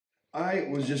I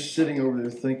was just sitting over there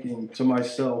thinking to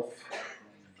myself,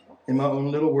 in my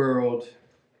own little world,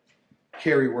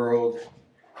 Cary world,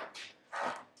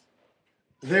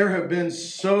 there have been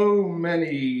so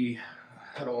many,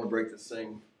 I don't want to break this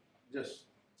thing, just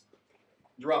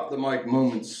drop the mic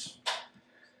moments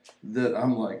that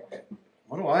I'm like,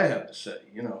 what do I have to say?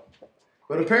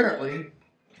 But apparently,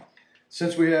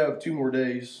 since we have 2 more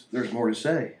days, there's more to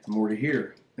say, more to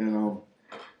hear. And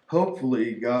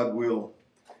hopefully God will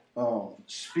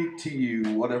speak to you,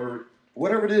 whatever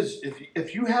it is.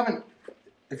 If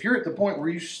you're at the point where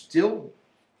you still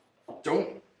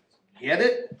don't get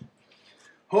it,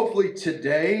 hopefully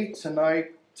today,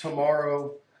 tonight,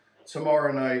 tomorrow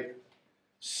night,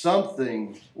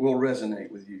 something will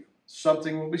resonate with you.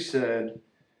 Something will be said,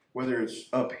 whether it's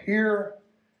up here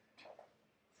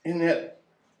in that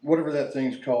whatever that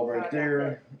thing's called right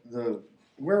there,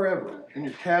 wherever in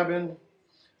your cabin,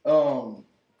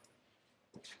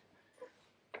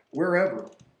 wherever.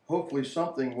 Hopefully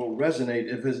something will resonate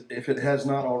if it has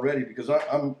not already, because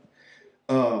I'm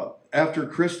after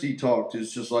Christy talked,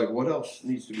 it's just like, what else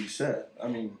needs to be said? I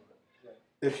mean,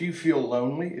 if you feel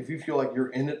lonely, if you feel like you're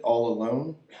in it all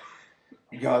alone,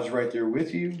 God's right there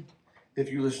with you.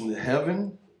 If you listen to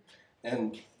heaven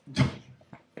and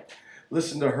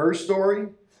listen to her story,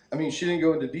 I mean, she didn't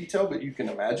go into detail, but you can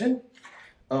imagine.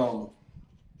 God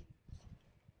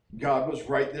was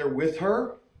right there with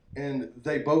her, and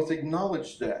they both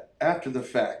acknowledged that after the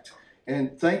fact.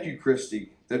 And thank you,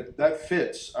 Christy. That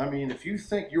fits. I mean, if you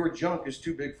think your junk is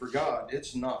too big for God,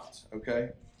 it's not,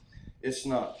 okay? It's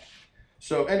not.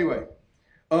 So anyway,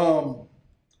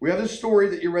 we have this story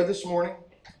that you read this morning.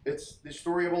 It's the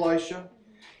story of Elisha.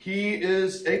 He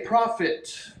is a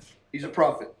prophet. He's a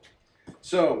prophet.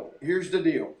 So here's the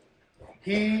deal.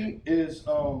 He is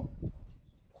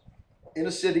in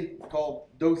a city called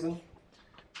Dothan.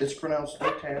 It's pronounced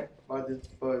Dothan by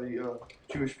the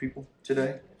Jewish people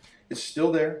today. It's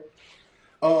still there.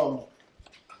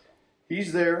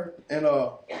 He's there, and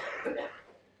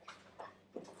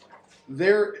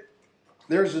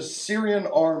there's a Syrian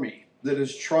army that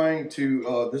is trying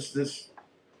to this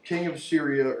king of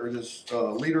Syria, or this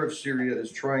leader of Syria,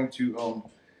 is trying to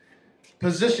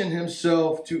position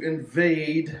himself to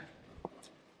invade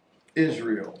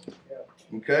Israel.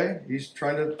 Okay, he's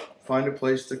trying to find a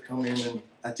place to come in and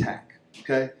attack.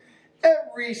 Okay,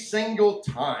 every single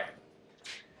time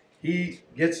he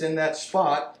gets in that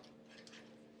spot,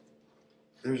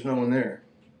 there's no one there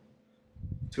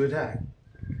to attack.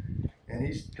 And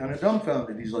he's kind of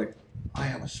dumbfounded. He's like, I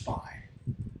have a spy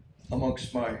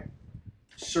amongst my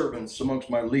servants, amongst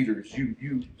my leaders.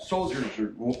 You soldiers, or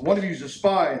one of you's a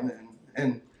spy.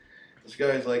 And this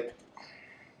guy's like,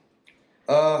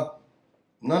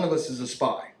 none of us is a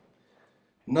spy.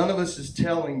 None of us is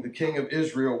telling the king of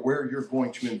Israel where you're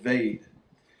going to invade.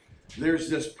 There's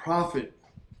this prophet,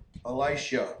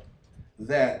 Elisha,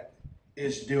 that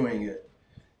is doing it.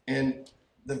 And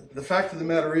the fact of the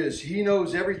matter is, he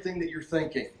knows everything that you're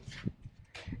thinking.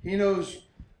 He knows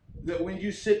that when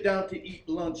you sit down to eat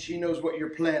lunch, he knows what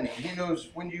you're planning. He knows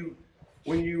when you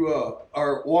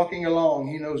are walking along,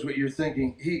 he knows what you're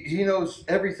thinking. He knows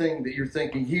everything that you're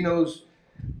thinking. He knows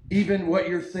even what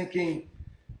you're thinking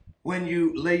when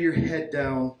you lay your head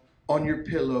down on your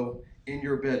pillow in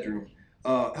your bedroom.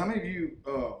 How many of you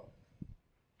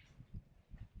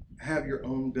have your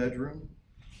own bedroom?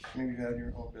 How many of you have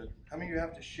your own bedroom? How many of you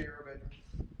have to share a bedroom?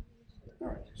 All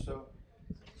right, so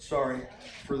sorry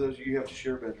for those of you who have to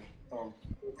share a bedroom.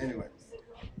 Anyway,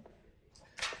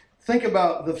 think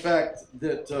about the fact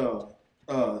that,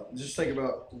 just think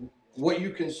about what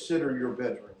you consider your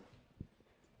bedroom.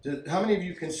 How many of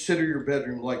you consider your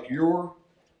bedroom like your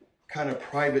kind of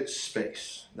private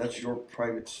space? That's your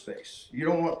private space. You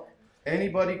don't want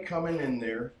anybody coming in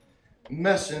there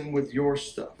messing with your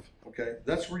stuff, okay?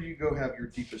 That's where you go have your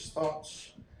deepest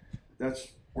thoughts. That's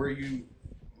where you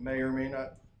may or may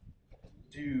not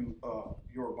do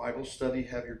your Bible study,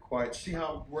 have your quiet. See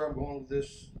where I'm going with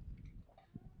this?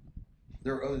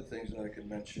 There are other things that I could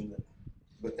mention,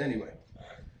 but anyway,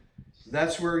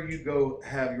 that's where you go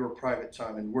have your private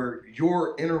time, and where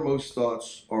your innermost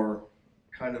thoughts are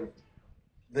kind of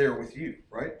there with you,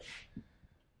 right?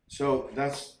 So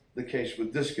that's the case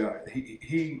with this guy.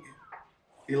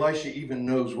 Elisha even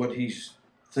knows what he's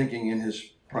thinking in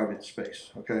his private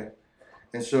space, okay?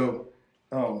 And so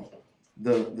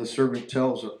the servant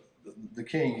tells the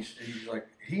king, he's like,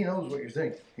 he knows what you're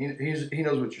thinking. He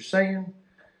knows what you're saying.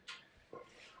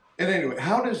 And anyway,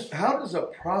 how does a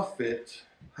prophet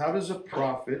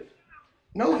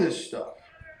know this stuff?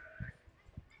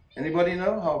 Anybody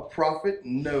know how a prophet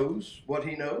knows what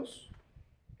he knows?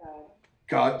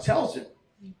 God tells him.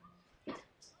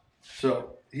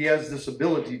 So he has this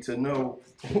ability to know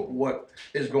what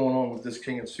is going on with this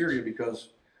king of Syria because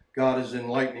God is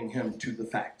enlightening him to the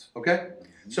fact. Okay?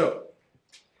 So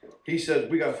he says,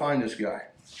 we got to find this guy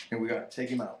and we got to take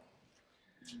him out.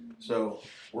 So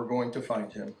we're going to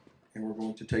find him and we're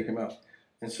going to take him out.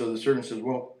 And so the servant says,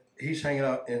 well, he's hanging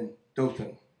out in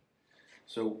Dothan.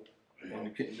 So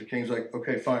and the king's like,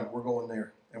 okay, fine, we're going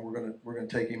there and we're gonna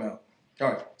take him out.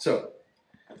 All right, so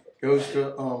goes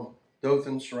to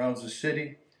Dothan, surrounds the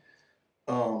city.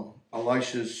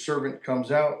 Elisha's servant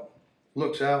comes out,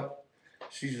 looks out,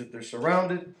 sees that they're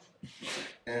surrounded,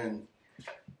 and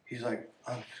he's like,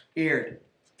 I'm scared.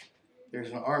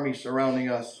 There's an army surrounding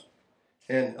us.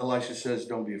 And Elisha says,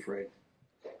 don't be afraid,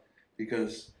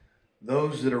 because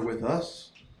those that are with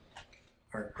us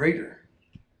are greater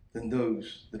than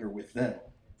those that are with them.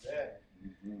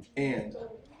 And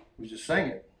we just sang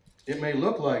it. It may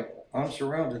look like I'm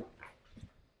surrounded,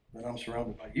 but I'm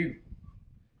surrounded by you.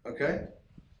 Okay?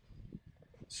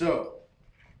 So,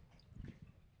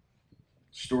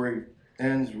 story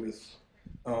ends with,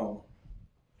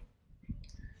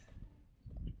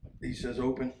 he says,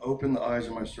 open the eyes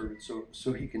of my servant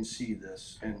so he can see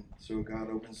this. And so God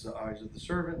opens the eyes of the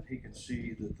servant. He can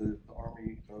see that the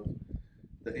army of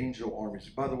the angel armies.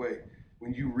 By the way,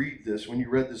 when you read this, when you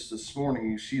read this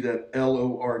morning, you see that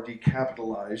L-O-R-D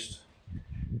capitalized.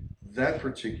 That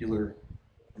particular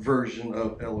version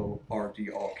of L-O-R-D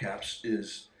all caps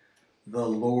is the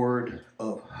Lord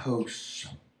of hosts,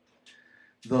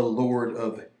 the Lord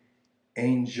of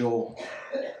angel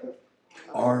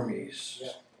armies.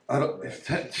 I don't, if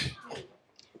that,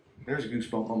 there's a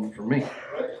goosebump moment for me.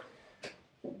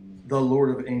 The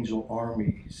Lord of angel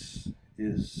armies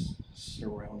is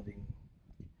surrounding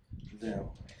them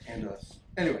and us.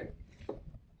 Anyway,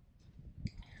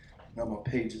 now my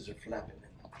pages are flapping.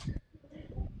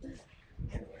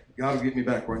 Anyway, God will get me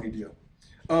back where I need to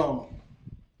go.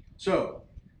 So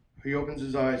he opens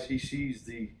his eyes. He sees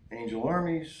the angel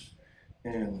armies,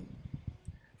 and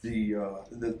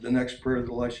the next prayer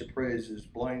that Elisha prays is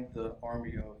blind the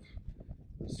army of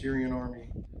the Syrian army,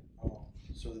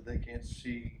 so that they can't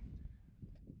see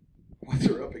what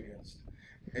they're up against,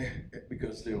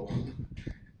 because they'll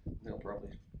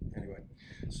probably anyway.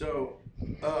 So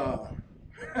oh,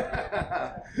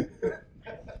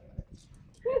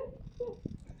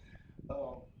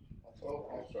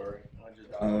 I'm sorry.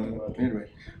 Anyway,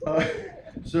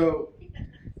 so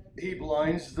he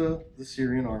blinds the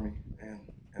Syrian army, and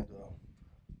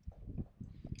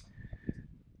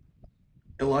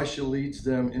Elisha leads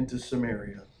them into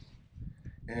Samaria,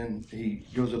 and he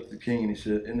goes up to the king, and he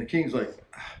said, and the king's like,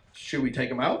 should we take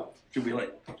them out? Should we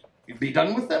be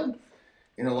done with them?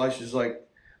 And Elisha's like,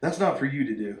 that's not for you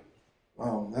to do.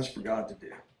 That's for God to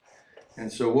do.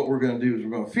 And so what we're going to do is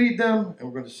we're going to feed them, and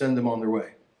we're going to send them on their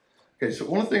way. Okay, so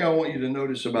one thing I want you to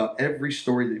notice about every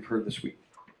story that you've heard this week: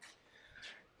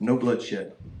 no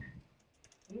bloodshed.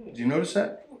 Did you notice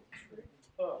that?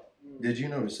 Did you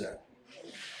notice that?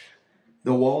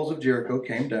 The walls of Jericho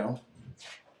came down.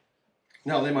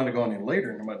 Now, they might have gone in later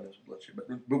and there might have been some bloodshed, but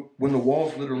when the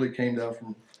walls literally came down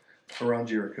from around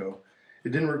Jericho,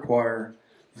 it didn't require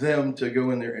them to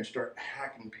go in there and start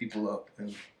hacking people up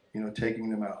and, taking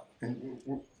them out. And,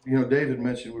 David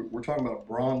mentioned we're talking about a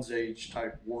Bronze Age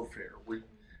type warfare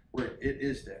where it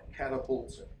is that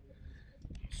catapults and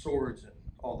swords and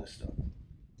all this stuff.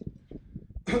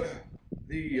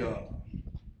 The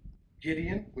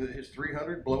Gideon with his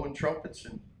 300 blowing trumpets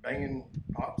and banging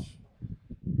pots,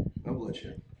 no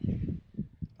bloodshed.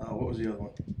 What was the other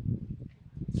one?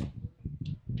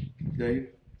 Dave,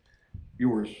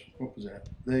 yours. What was that?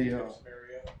 They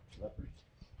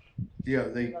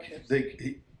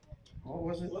what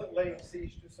was it? Laying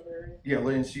siege to Samaria. Yeah,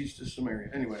 laying siege to Samaria.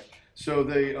 Anyway, so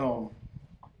they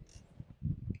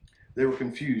were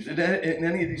confused. In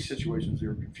any of these situations, they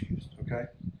were confused. Okay,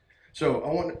 so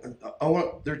I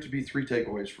want there to be 3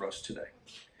 takeaways for us today.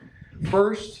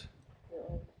 First,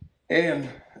 and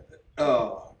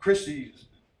Christy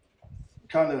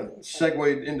kind of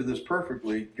segued into this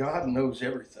perfectly. God knows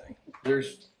everything.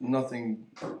 There's nothing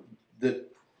that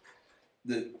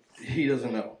He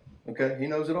doesn't know. Okay, He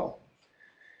knows it all.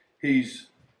 He's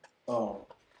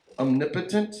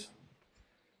omnipotent,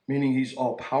 meaning He's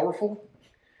all powerful.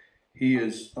 He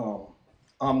is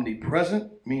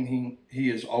omnipresent, meaning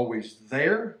He is always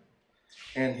there.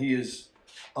 And He is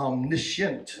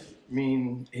omniscient,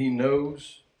 meaning He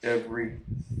knows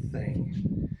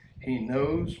everything. He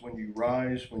knows when you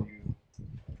rise, when you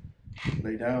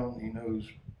lay down. He knows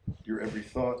your every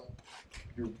thought,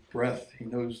 your breath. He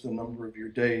knows the number of your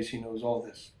days. He knows all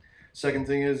this. Second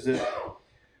thing is that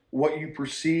what you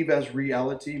perceive as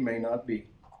reality may not be.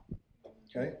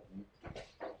 Okay?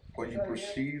 What you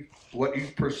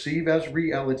perceive as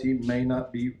reality may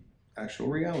not be actual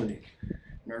reality.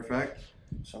 Matter of fact,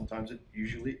 sometimes it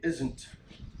usually isn't.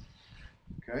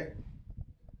 Okay?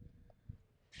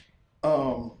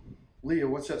 Leah,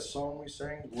 what's that song we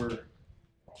sang?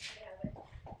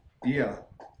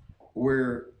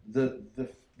 Where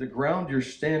the ground you're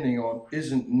standing on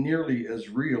isn't nearly as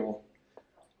real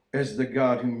as the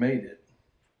God who made it.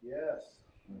 Yes.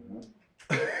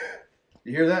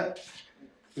 You hear that?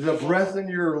 The breath in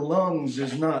your lungs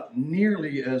is not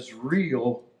nearly as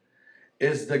real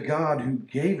as the God who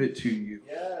gave it to you.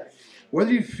 Yes.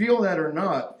 Whether you feel that or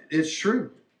not, it's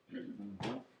true.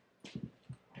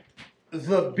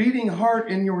 The beating heart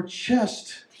in your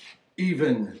chest,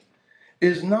 even,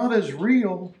 is not as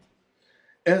real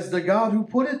as the God who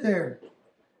put it there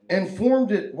and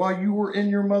formed it while you were in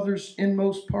your mother's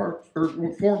inmost parts, or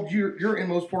formed your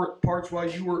inmost parts while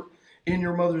you were in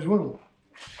your mother's womb.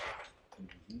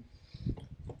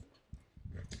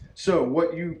 So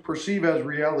what you perceive as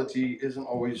reality isn't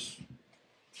always,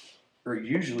 or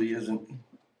usually isn't,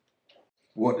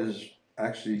 what is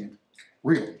actually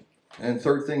real. And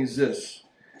third thing is this,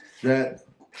 that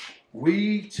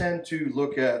we tend to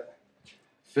look at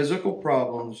physical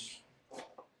problems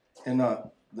and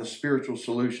not the spiritual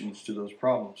solutions to those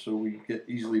problems. So we get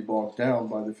easily bogged down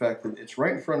by the fact that it's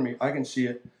right in front of me. I can see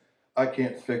it. I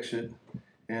can't fix it.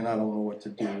 And I don't know what to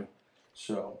do.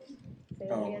 So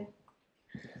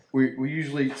we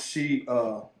usually see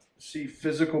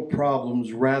physical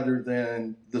problems rather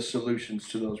than the solutions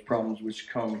to those problems, which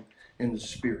come in the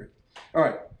spirit. All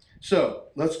right. So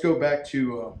let's go back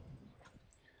to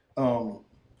God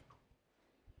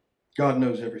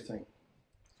knows everything.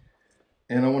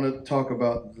 And I want to talk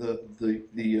about the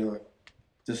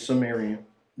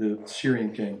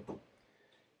Syrian king.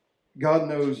 God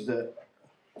knows that,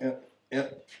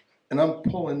 and I'm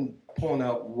pulling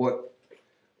out what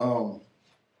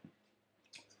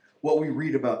we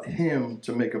read about him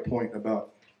to make a point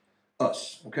about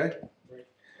us. Okay.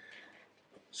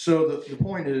 So the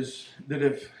point is that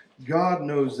if God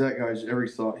knows that guy's every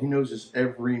thought, he knows his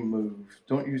every move.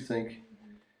 Don't you think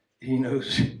he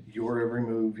knows your every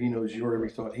move? He knows your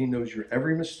every thought. He knows your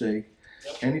every mistake,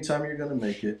 anytime you're going to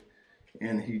make it,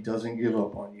 and he doesn't give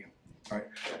up on you. All right.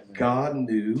 God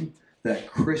knew that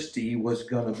Christy was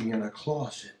going to be in a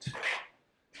closet.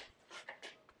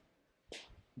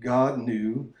 God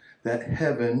knew that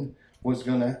heaven was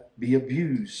going to be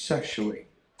abused sexually.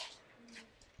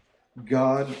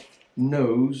 God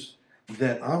knows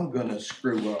that I'm going to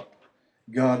screw up.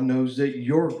 God knows that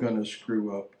you're going to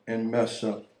screw up and mess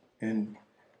up and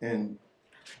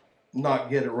not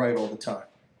get it right all the time.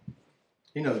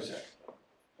 He knows that.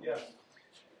 Yes.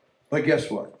 But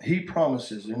guess what? He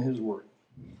promises in his word.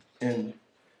 And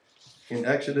in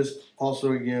Exodus,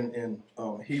 also again in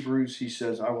Hebrews, he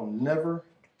says, I will never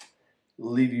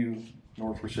leave you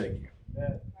nor forsake you.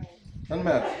 Doesn't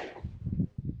matter.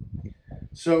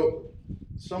 So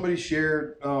somebody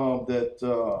shared that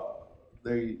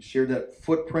they shared that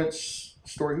footprints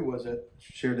story. Who was it?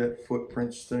 Shared that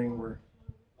footprints thing where.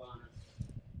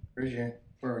 Raise your hand.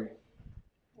 Where are you?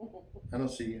 I don't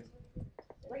see you.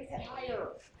 Raise it higher.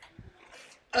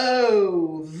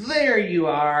 Oh, there you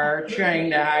are,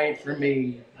 trying to hide from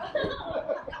me.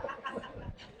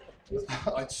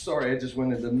 I'm sorry, I just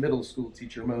went into middle school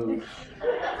teacher mode.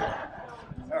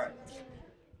 All right.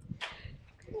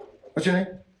 What's your name?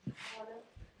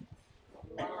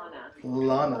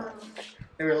 Lana.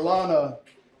 Hey, Lana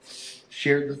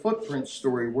shared the footprint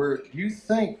story where you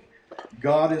think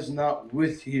God is not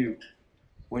with you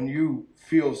when you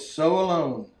feel so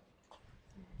alone.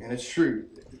 And it's true.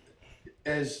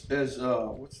 As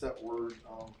what's that word?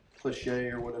 Cliche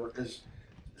or whatever.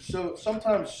 So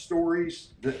sometimes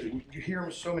stories that you hear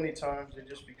them so many times they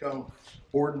just become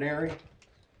ordinary.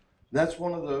 That's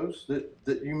one of those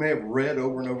that you may have read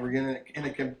over and over again, and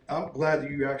it can. I'm glad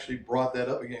that you actually brought that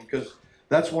up again because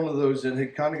that's one of those that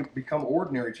had kind of become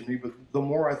ordinary to me. But the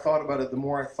more I thought about it, the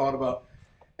more I thought about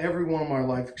every one of my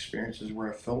life experiences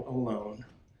where I felt alone,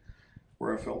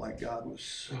 where I felt like God was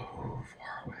so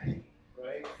far away.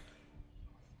 Right.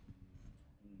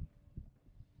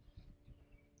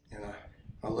 And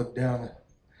I looked down and I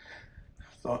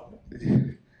thought,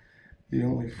 the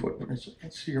only footprints I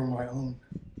can see are my own.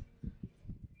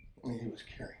 And he was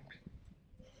carrying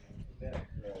me.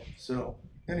 So,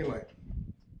 anyway.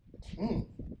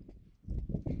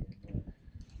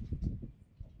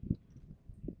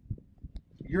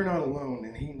 You're not alone,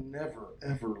 and he never,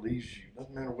 ever leaves you.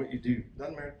 Doesn't matter what you do.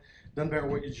 Doesn't matter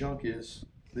what your junk is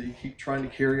that you keep trying to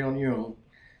carry on your own.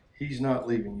 He's not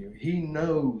leaving you. He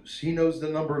knows the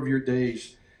number of your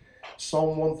days.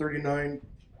 Psalm 139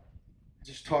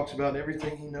 just talks about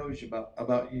everything he knows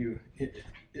about you.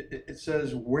 It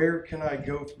says, where can I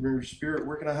go from your spirit?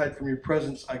 Where can I hide from your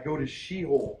presence? I go to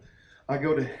Sheol. I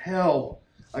go to hell.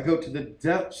 I go to the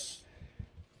depths.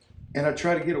 And I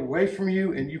try to get away from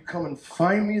you, and you come and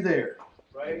find me there.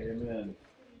 Right? Amen.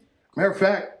 Matter of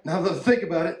fact, now that I think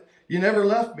about it, you never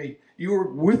left me. You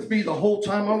were with me the whole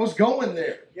time I was going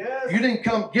there. Yes. You didn't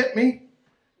come get me.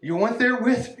 You went there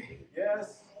with me.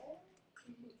 Yes.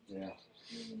 Yeah.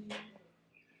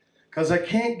 Because I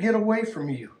can't get away from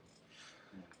you.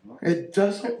 It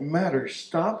doesn't matter.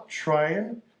 Stop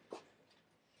trying.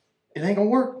 It ain't going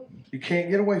to work. You can't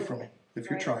get away from me if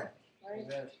you're trying.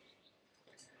 Amen.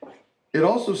 It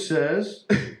also says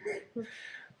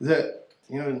that,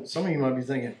 some of you might be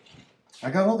thinking,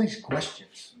 I got all these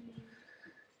questions.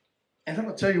 And I'm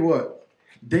going to tell you what,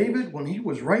 David, when he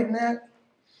was writing that,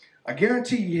 I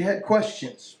guarantee he had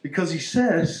questions because he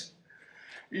says,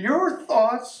 your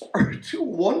thoughts are too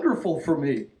wonderful for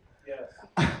me. Yes.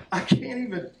 I can't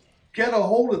even get a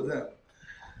hold of them.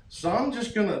 So I'm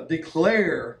just going to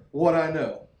declare what I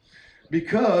know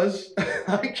because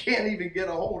I can't even get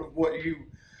a hold of what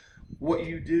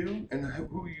you do and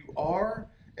who you are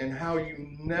and how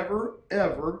you never,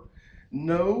 ever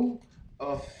know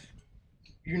of,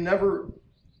 you never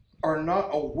are not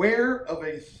aware of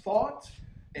a thought,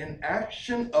 an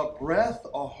action, a breath,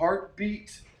 a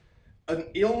heartbeat, an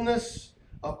illness,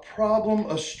 a problem,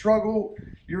 a struggle.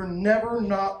 You're never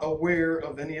not aware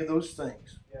of any of those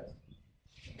things. Yes.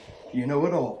 You know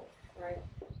it all. Right.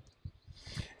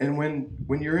 And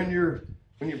when you're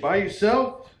by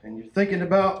yourself and you're thinking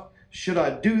about, should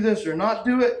I do this or not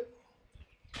do it?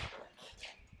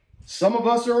 Some of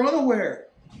us are unaware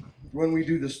when we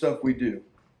do the stuff we do.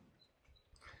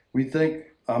 We think,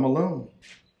 I'm alone.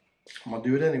 I'm going to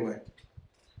do it anyway.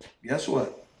 Guess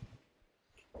what?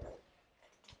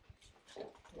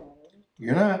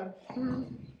 You're not.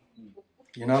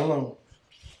 You're not alone.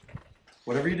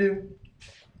 Whatever you do,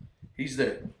 he's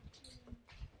there.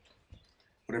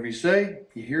 Whatever you say,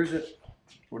 he hears it.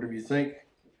 Whatever you think,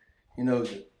 he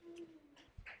knows it.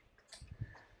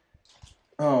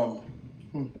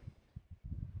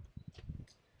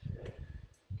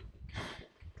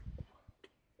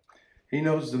 He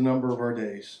knows the number of our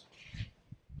days.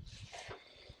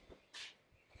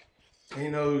 He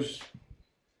knows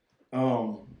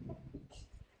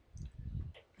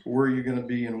where you're going to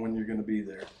be and when you're going to be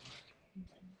there.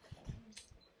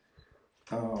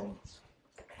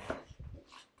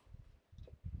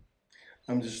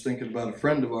 I'm just thinking about a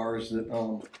friend of ours that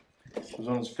was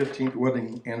on his 15th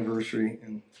wedding anniversary,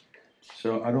 and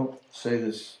so I don't say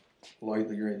this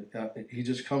lightly. He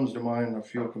just comes to mind, and I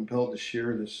feel compelled to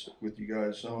share this with you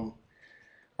guys.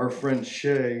 Our friend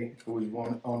Shay, who was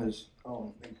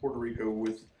in Puerto Rico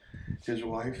with his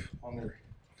wife on their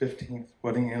 15th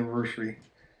wedding anniversary,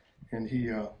 and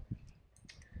he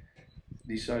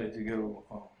decided to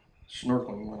go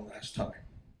snorkeling one last time,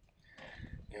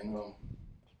 and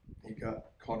he got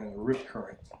caught in a rip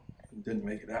current and didn't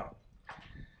make it out.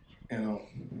 And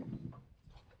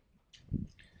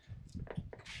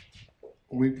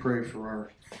we pray for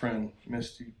our friend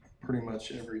Misty pretty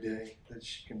much every day that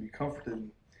she can be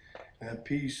comforted and have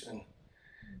peace,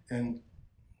 and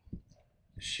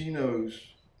she knows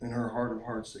in her heart of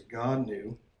hearts that God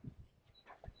knew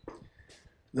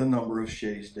the number of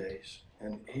Shay's days,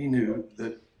 and he knew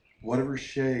that whatever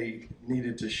Shay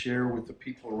needed to share with the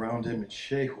people around him, and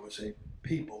Shay was a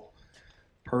people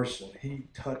person. He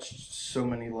touched so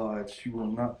many lives you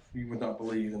would not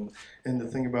believe. And the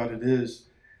thing about it is,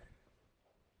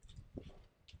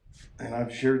 and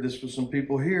I've shared this with some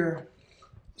people here,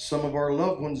 some of our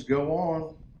loved ones go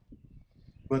on,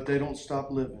 but they don't stop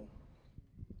living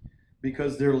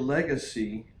because their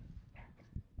legacy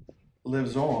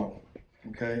lives on.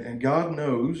 Okay, and God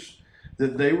knows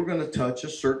that they were going to touch a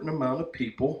certain amount of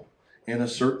people in a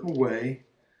certain way,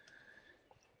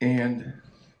 and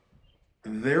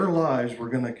their lives were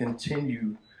going to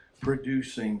continue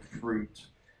producing fruit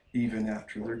even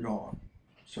after they're gone.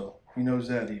 So he knows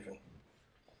that even.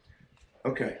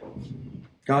 Okay,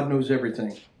 God knows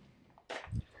everything.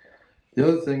 The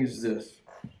other thing is this.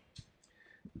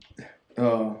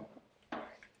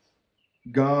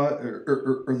 God,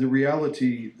 or the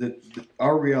reality that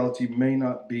our reality may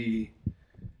not be,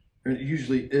 or it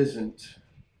usually isn't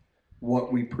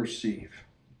what we perceive.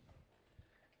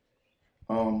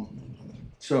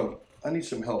 So I need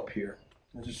some help here.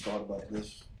 I just thought about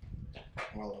this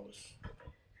while I was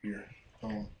here.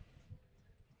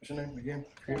 What's your name again?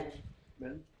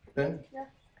 Ben? Ben? Yeah.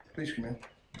 Please come in.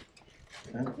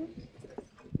 Ben?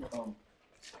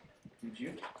 Did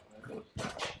you?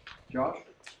 Josh.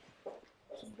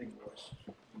 Some big boys.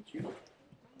 Thank you.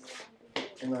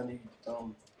 And I need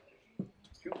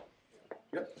you.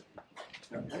 Yep.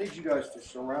 Now, I need you guys to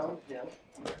surround him.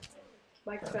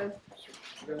 Microphone.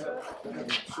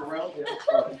 Surround him.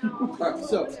 All right,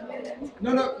 so,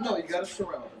 no, you got to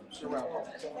surround him. Surround him.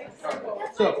 All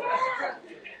right, so,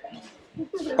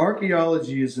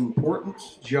 archaeology is important.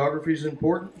 Geography is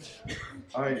important.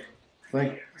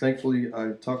 Thankfully,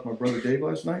 I talked to my brother Dave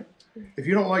last night. If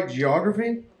you don't like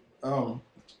geography,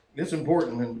 it's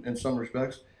important in some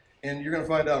respects. And you're going to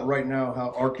find out right now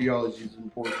how archaeology is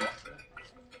important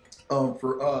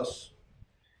for us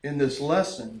in this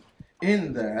lesson,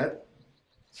 in that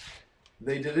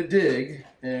they did a dig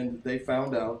and they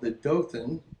found out that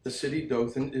Dothan, the city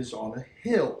Dothan, is on a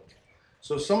hill.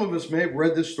 So some of us may have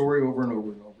read this story over and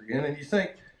over and over again, and you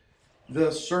think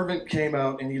the servant came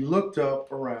out and he looked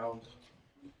up around,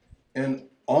 and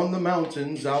on the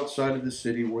mountains outside of the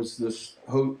city was this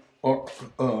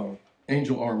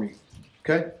angel army.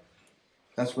 Okay?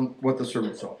 That's what the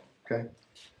servant saw. Okay?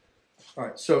 All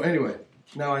right, so anyway,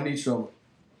 now I need some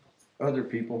other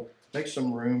people. Make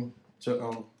some room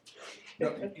to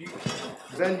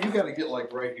Ben, you got to get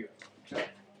like right here. Okay?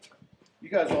 You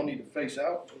guys all need to face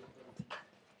out.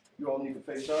 You all need to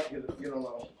face out. Get on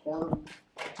a corner.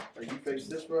 Or you face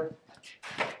this way.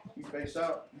 You face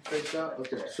out. You face out.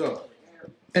 Okay. So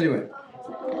anyway,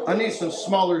 I need some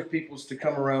smaller peoples to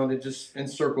come around and just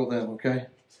encircle them. Okay.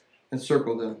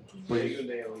 Encircle them, please.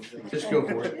 Just go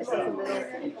for it.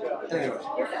 Anyway,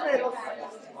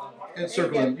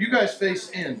 encircle them. You guys face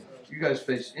in. You guys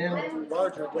face in.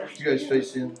 You guys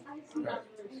face in. Right.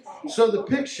 So the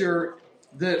picture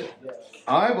that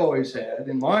I've always had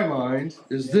in my mind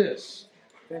is this.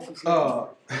 Sorry,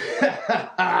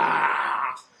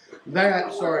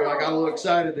 I got a little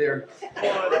excited there.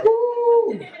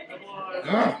 Woo!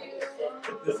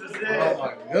 This is it. Oh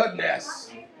my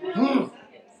goodness.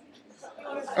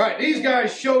 All right, these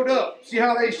guys showed up. See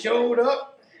how they showed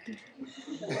up?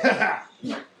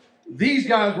 These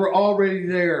guys were already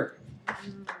there.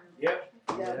 Yep.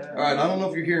 All right, I don't know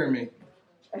if you're hearing me.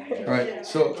 All right,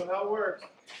 so How it works.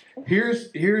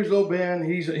 here's old Ben.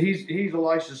 He's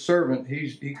Elisha's servant.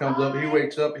 He comes up. He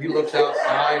wakes up. He looks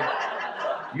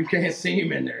outside. You can't see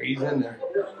him in there. He's in there.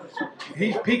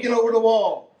 He's peeking over the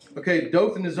wall. Okay,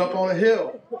 Dothan is up on a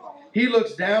hill. He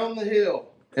looks down the hill,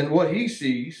 and what he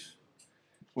sees,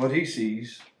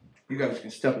 you guys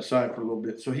can step aside for a little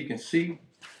bit so he can see.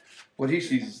 What he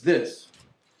sees is this.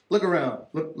 Look around.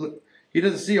 Look. He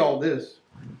doesn't see all this.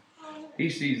 He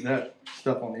sees that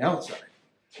stuff on the outside.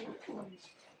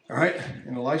 All right?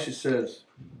 And Elisha says,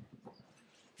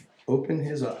 open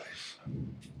his eyes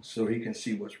so he can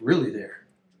see what's really there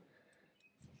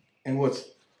and what's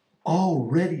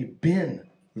already been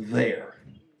there.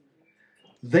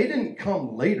 They didn't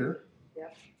come later.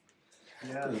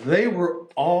 They were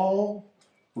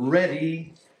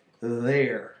already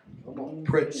there,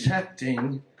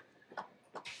 protecting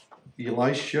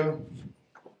Elisha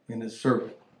and his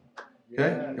servant.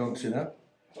 Okay? You want to see that?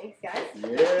 Thanks, guys.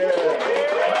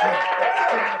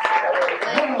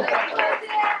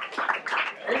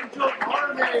 Angel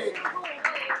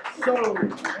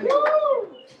Army.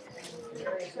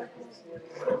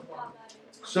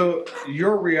 So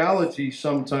your reality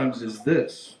sometimes is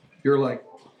this. You're like,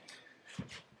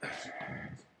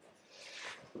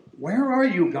 where are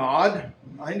you, God?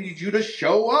 I need you to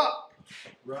show up.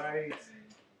 Right.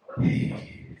 He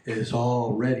is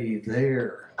already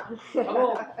there.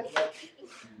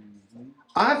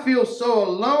 I feel so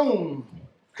alone.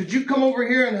 Could you come over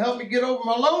here and help me get over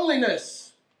my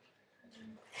loneliness?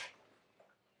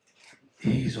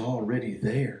 He's already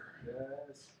there.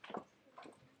 Yes.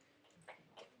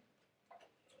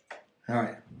 All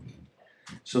right.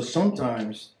 So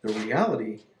sometimes the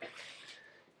reality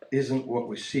isn't what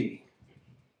we see.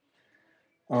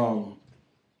 Paul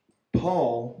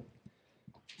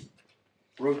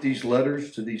wrote these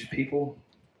letters to these people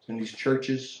in these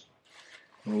churches,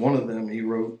 and one of them he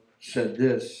said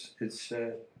this. It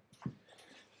said,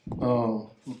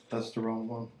 that's the wrong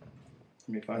one.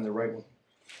 Let me find the right one.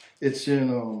 It's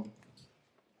in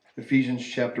Ephesians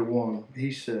chapter 1.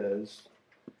 He says,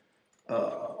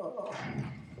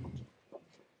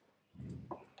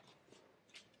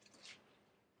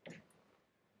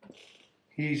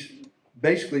 he's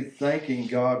basically thanking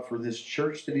God for this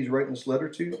church that he's writing this letter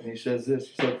to. And he says this.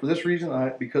 He said, for this reason,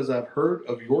 because I've heard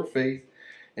of your faith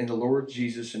in the Lord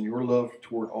Jesus and your love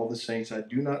toward all the saints, I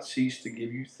do not cease to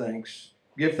give thanks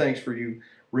for you,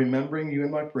 remembering you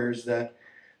in my prayers, that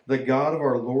the God of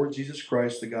our Lord Jesus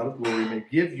Christ, the God of glory, may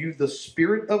give you the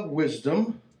spirit of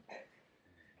wisdom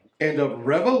and of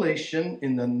revelation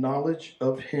in the knowledge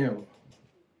of him,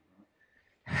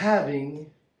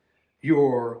 having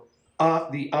your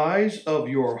the eyes of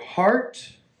your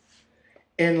heart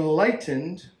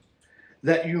enlightened,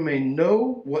 that you may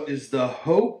know what is the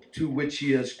hope to which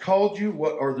he has called you,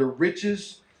 what are the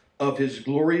riches of his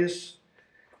glorious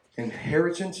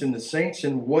inheritance in the saints,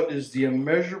 and what is the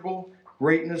immeasurable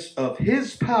greatness of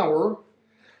his power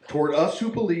toward us who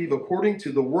believe, according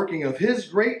to the working of his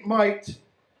great might,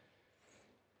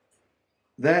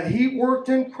 that he worked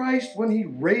in Christ when he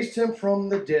raised him from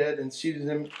the dead and seated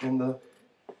him in the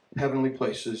heavenly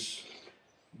places.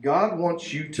 God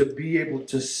wants you to be able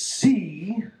to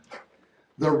see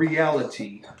the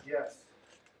reality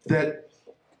that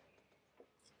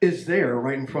is there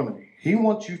right in front of you. He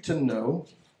wants you to know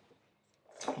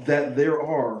that there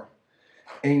are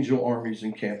angel armies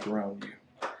encamped around you.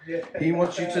 He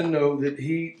wants you to know that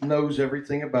he knows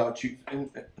everything about you. And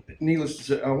needless to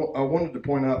say, I wanted to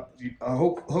point out,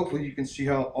 hopefully you can see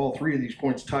how all three of these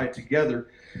points tie together.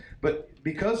 But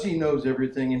because he knows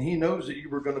everything, and he knows that you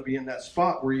were going to be in that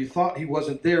spot where you thought he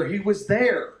wasn't there, he was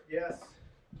there. Yes.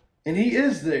 And he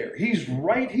is there. He's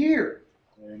right here.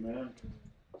 Amen.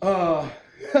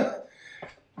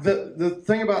 The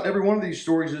thing about every one of these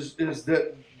stories is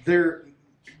that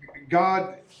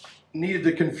God needed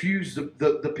to confuse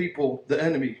the people, the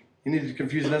enemy. He needed to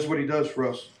confuse, and that's what he does for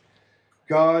us.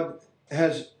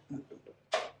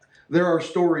 There are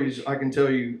stories, I can tell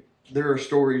you, there are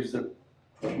stories that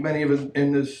many of us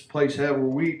in this place have where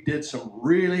we did some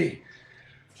really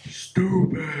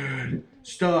stupid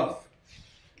stuff.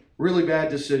 Really bad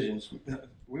decisions.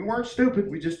 We weren't stupid.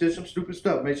 We just did some stupid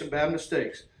stuff, made some bad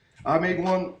mistakes. I made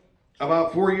one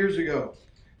about 4 years ago.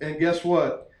 And guess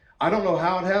what? I don't know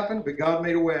how it happened, but God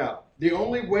made a way out. The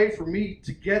only way for me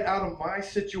to get out of my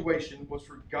situation was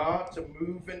for God to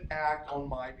move and act on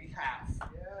my behalf.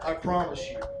 I promise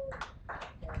you.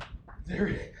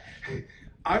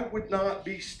 I would not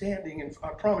be standing, and I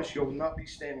promise you I would not be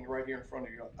standing right here in front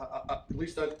of you. At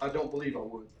least I don't believe I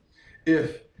would,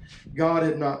 if God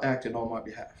had not acted on my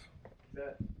behalf.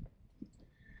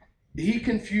 He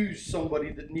confused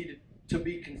somebody that needed to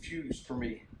be confused for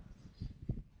me.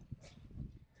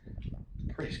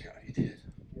 Praise God, he did.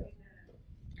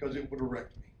 Because it would have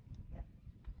wrecked me.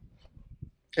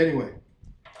 Anyway,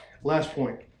 last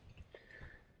point.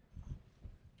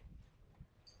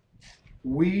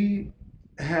 We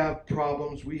have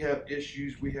problems, we have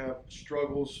issues, we have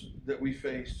struggles that we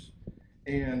face,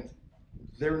 and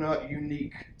they're not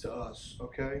unique to us,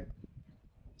 okay?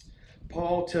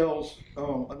 Paul tells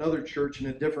another church in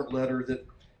a different letter that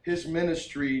his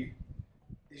ministry,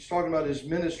 he's talking about his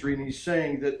ministry, and he's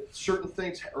saying that certain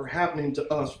things are happening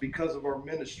to us because of our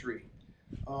ministry.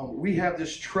 We have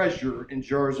this treasure in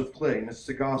jars of clay, and it's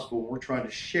the gospel, and we're trying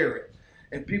to share it.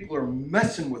 And people are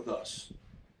messing with us.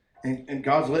 And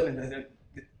God's letting it,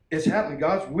 it's happening.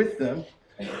 God's with them.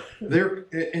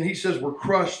 And he says we're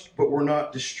crushed, but we're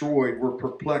not destroyed. We're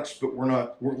perplexed, but we're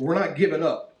not giving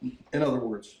up. In other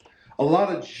words, a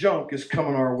lot of junk is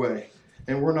coming our way,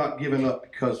 and we're not giving up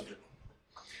because of it.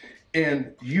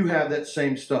 And you have that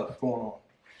same stuff going on.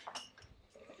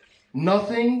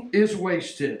 Nothing is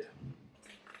wasted.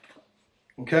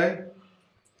 Okay?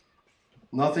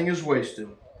 Nothing is wasted.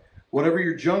 Whatever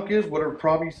your junk is, whatever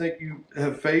problem you think you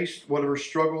have faced, whatever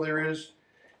struggle there is,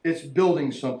 it's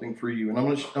building something for you. And I'm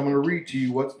going to read to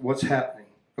you what's happening.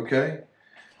 Okay?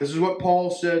 This is what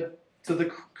Paul said to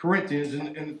the Corinthians,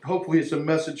 and hopefully it's a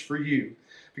message for you.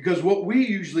 Because what we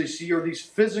usually see are these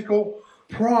physical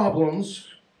problems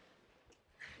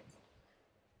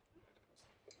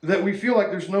that we feel like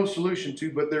there's no solution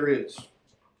to, but there is.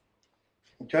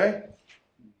 Okay?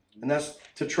 And that's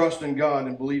to trust in God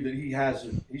and believe that he has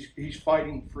it. He's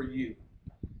fighting for you.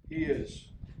 He is.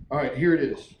 All right, here it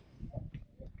is.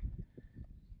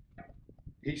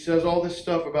 He says all this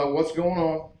stuff about what's going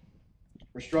on.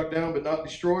 We're struck down but not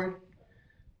destroyed.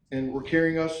 And we're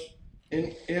carrying us,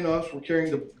 in us, we're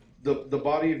carrying the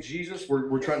body of Jesus.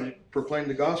 We're trying to proclaim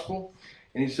the gospel.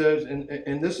 And he says,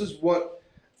 and this is what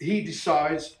he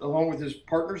decides, along with his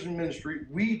partners in ministry,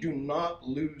 we do not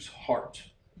lose heart.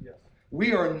 Yes.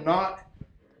 We are not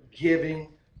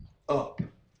giving up.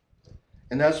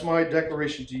 And that's my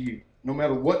declaration to you. No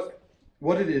matter what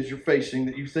it is you're facing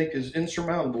that you think is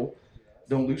insurmountable,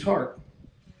 don't lose heart.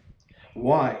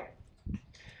 Why?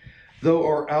 Though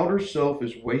our outer self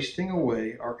is wasting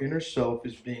away, our inner self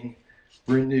is being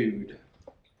renewed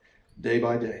day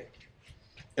by day.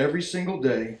 Every single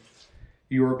day,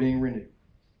 you are being renewed.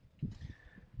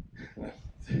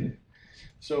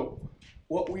 So,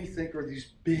 what we think are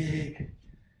these big,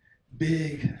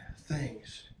 big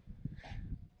things.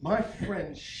 My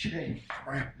friend Shay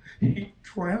drowned. He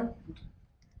drowned.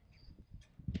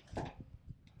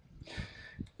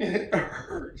 And it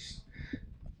hurts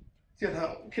that I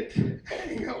don't get to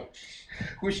hang out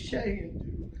with Shay and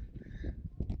do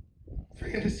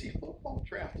fantasy football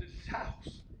draft at his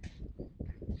house.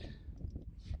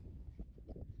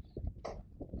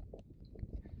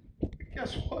 But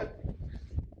guess what?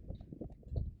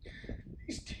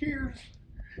 These tears,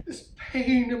 this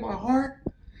pain in my heart,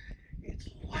 it's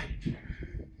light.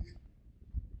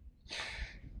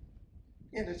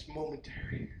 And it's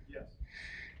momentary. Yes.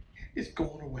 It's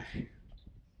going away.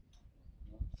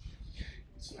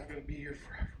 It's not going to be here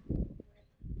forever.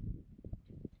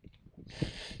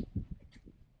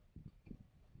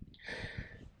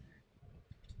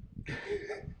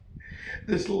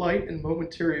 This light and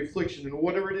momentary affliction, and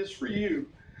whatever it is for you,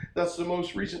 that's the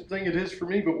most recent thing it is for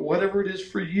me, but whatever it is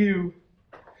for you,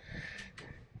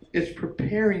 it's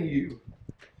preparing you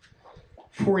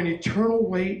for an eternal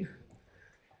weight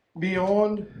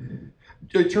beyond,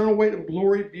 eternal weight of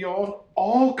glory beyond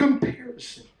all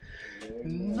comparison.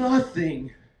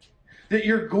 Nothing that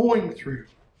you're going through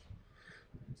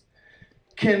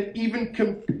can even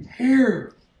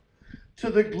compare to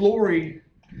the glory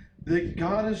that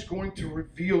God is going to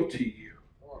reveal to you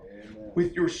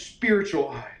with your spiritual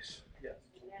eyes. Yes.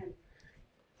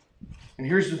 And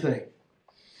here's the thing.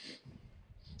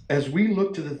 As we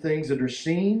look to the things that are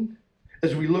seen,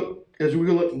 as we look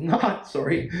not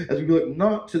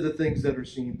to the things that are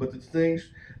seen, but the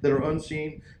things that are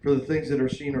unseen, for the things that are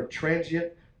seen are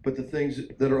transient, but the things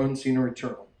that are unseen are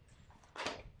eternal.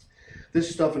 This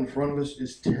stuff in front of us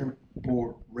is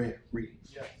temporary.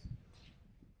 Yes.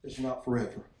 It's not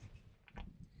forever.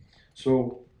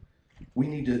 So we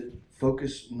need to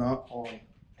focus not on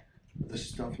the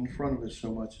stuff in front of us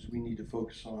so much as we need to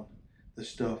focus on the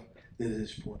stuff that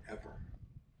is forever.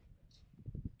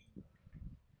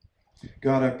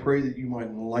 God, I pray that you might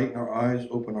enlighten our eyes,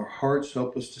 open our hearts,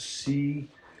 help us to see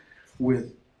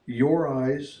with your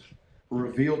eyes,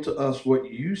 reveal to us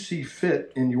what you see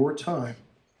fit in your time.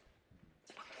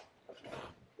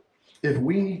 If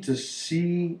we need to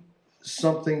see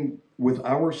something with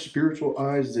our spiritual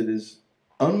eyes that is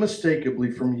unmistakably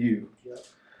from you,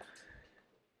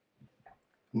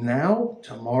 now,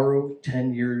 tomorrow,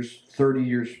 10 years, 30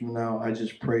 years from now, I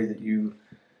just pray that you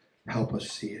help us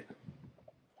see it.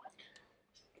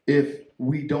 If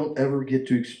we don't ever get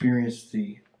to experience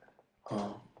the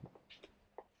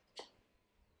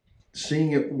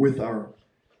seeing it with our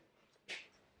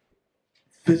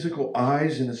physical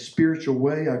eyes in a spiritual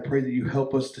way, I pray that you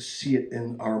help us to see it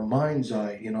in our mind's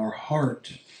eye, in our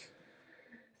heart,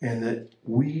 and that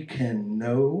we can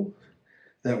know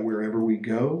that wherever we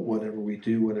go, whatever we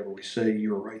do, whatever we say,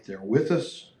 you're right there with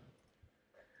us.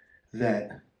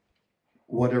 That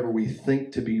whatever we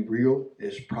think to be real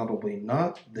is probably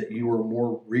not. That you are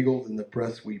more real than the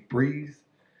breath we breathe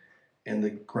and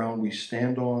the ground we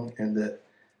stand on. And that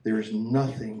there is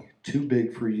nothing too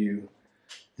big for you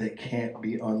that can't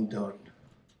be undone.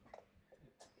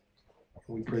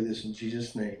 And we pray this in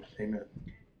Jesus' name. Amen.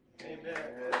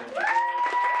 Amen.